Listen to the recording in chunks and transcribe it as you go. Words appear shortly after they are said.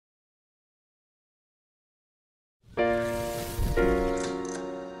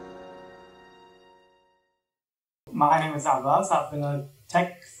My name is Abbas. I've been a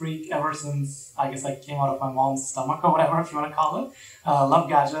tech freak ever since I guess I came out of my mom's stomach or whatever, if you want to call it. Love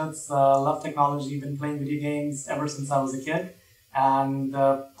gadgets, love technology, been playing video games ever since I was a kid, and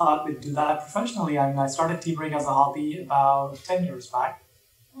thought we'd do that professionally. I mean, I started Tbreak as a hobby about 10 years back,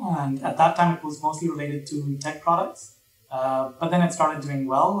 and at that time it was mostly related to tech products. But then it started doing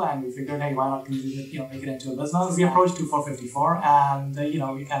well, and we figured, hey, why not make it into a business? We approached 2454, and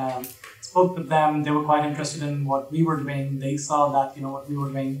we kind of spoke with them. They were quite interested in what we were doing. They saw that what we were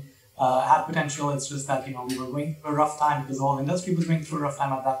doing had potential. It's just that we were going through a rough time because the whole industry was going through a rough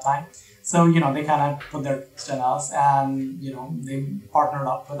time at that time. So they kind of put their trust in us, and they partnered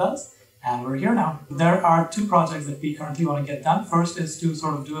up with us. And we're here now. There are two projects that we currently want to get done. First is to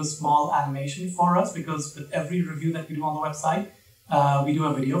sort of do a small animation for us, because with every review that we do on the website, we do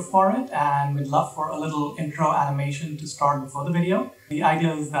a video for it, and we'd love for a little intro animation to start before the video. The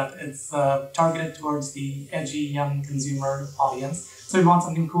idea is that it's targeted towards the edgy young consumer audience. So we want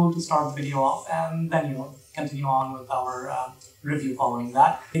something cool to start the video off, and then continue on with our review following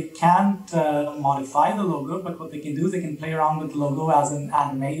that. They can't modify the logo, but what they can do is they can play around with the logo as an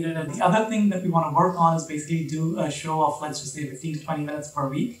animated. And the other thing that we want to work on is basically do a show of, let's just say, 15 to 20 minutes per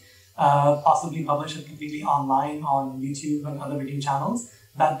week, possibly publish it completely online on YouTube and other video channels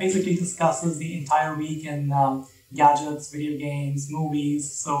that basically discusses the entire week in gadgets, video games,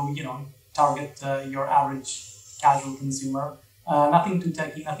 movies. So, target your average casual consumer. Nothing too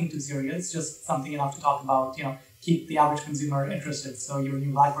techy, nothing too serious, just something enough to talk about, keep the average consumer interested. So your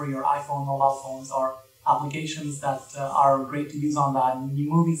new BlackBerry or iPhone, mobile phones, or applications that are great to use on that, new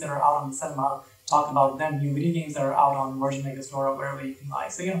movies that are out on the cinema, talk about them, new video games that are out on Virgin Megastore or wherever you can buy.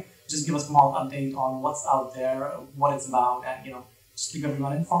 So, just give a small update on what's out there, what it's about, and, just keep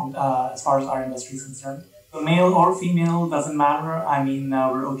everyone informed as far as our industry is concerned. Male or female, doesn't matter. I mean,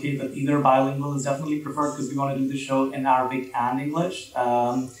 we're okay with either. Bilingual is definitely preferred because we want to do the show in Arabic and English.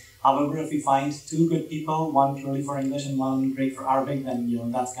 However, if we find two good people, one purely for English and one great for Arabic,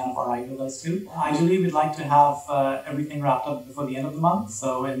 then that's kind of alright with us too. Ideally, we'd like to have everything wrapped up before the end of the month,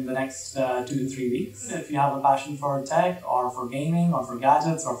 so in the next 2 to 3 weeks. If you have a passion for tech or for gaming or for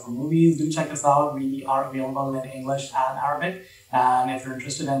gadgets or for movies, do check us out. We are available in English and Arabic. And if you're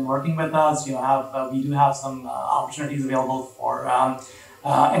interested in working with us, we do have some opportunities available for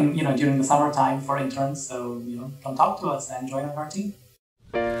during the summertime for interns. So come talk to us and join our team.